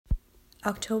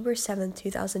October 7th,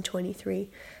 2023,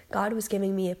 God was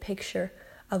giving me a picture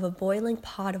of a boiling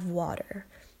pot of water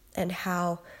and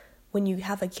how when you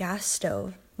have a gas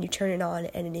stove, you turn it on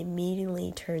and it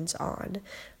immediately turns on,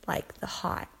 like the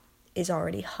hot is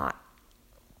already hot.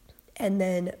 And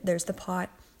then there's the pot,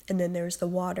 and then there's the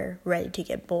water ready to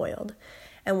get boiled.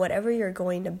 And whatever you're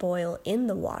going to boil in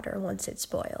the water once it's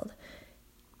boiled,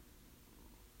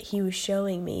 he was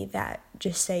showing me that,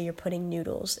 just say you're putting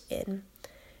noodles in.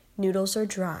 Noodles are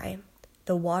dry.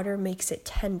 The water makes it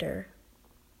tender,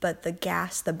 but the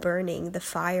gas, the burning, the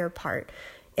fire part,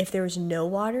 if there was no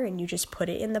water and you just put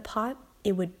it in the pot,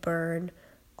 it would burn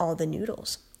all the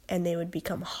noodles and they would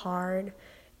become hard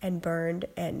and burned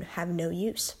and have no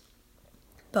use.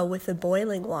 But with the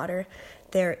boiling water,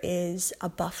 there is a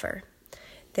buffer.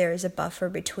 There is a buffer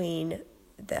between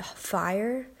the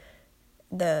fire,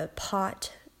 the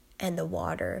pot, and the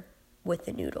water with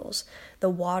the noodles. The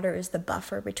water is the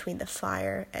buffer between the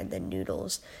fire and the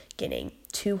noodles getting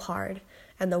too hard,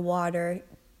 and the water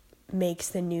makes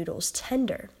the noodles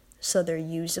tender, so they're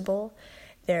usable,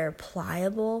 they're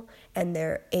pliable, and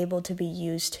they're able to be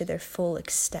used to their full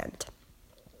extent.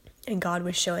 And God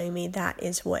was showing me that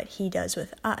is what he does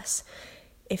with us.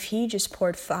 If he just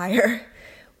poured fire,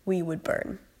 we would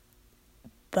burn.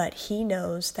 But he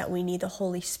knows that we need the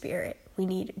Holy Spirit. We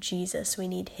need Jesus. We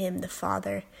need him, the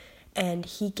Father. And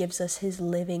he gives us his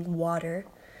living water.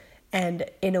 And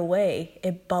in a way,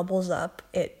 it bubbles up.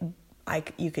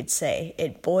 You could say,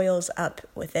 it boils up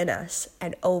within us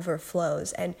and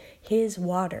overflows. And his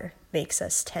water makes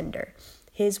us tender.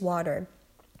 His water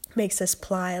makes us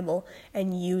pliable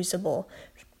and usable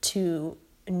to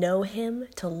know him,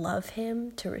 to love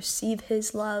him, to receive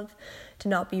his love, to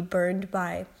not be burned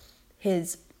by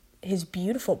his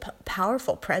beautiful,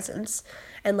 powerful presence.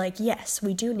 And yes,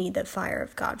 we do need the fire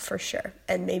of God for sure.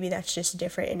 And maybe that's just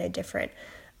different in a different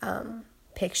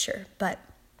picture. But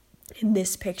in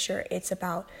this picture, it's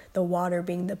about the water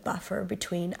being the buffer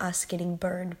between us getting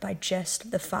burned by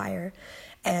just the fire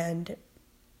and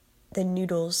the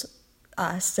noodles.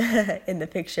 Us in the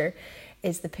picture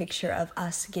is the picture of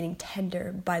us getting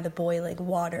tender by the boiling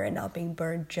water and not being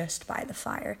burned just by the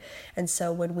fire. And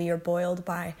so when we are boiled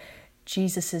by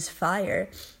Jesus's fire,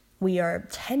 we are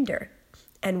tender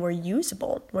and we're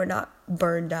usable. We're not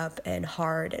burned up and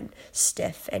hard and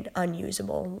stiff and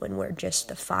unusable when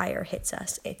the fire hits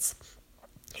us. It's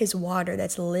his water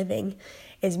that's living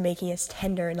is making us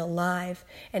tender and alive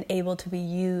and able to be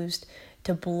used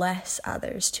to bless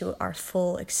others to our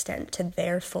full extent, to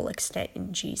their full extent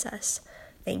in Jesus.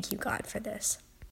 Thank you, God, for this.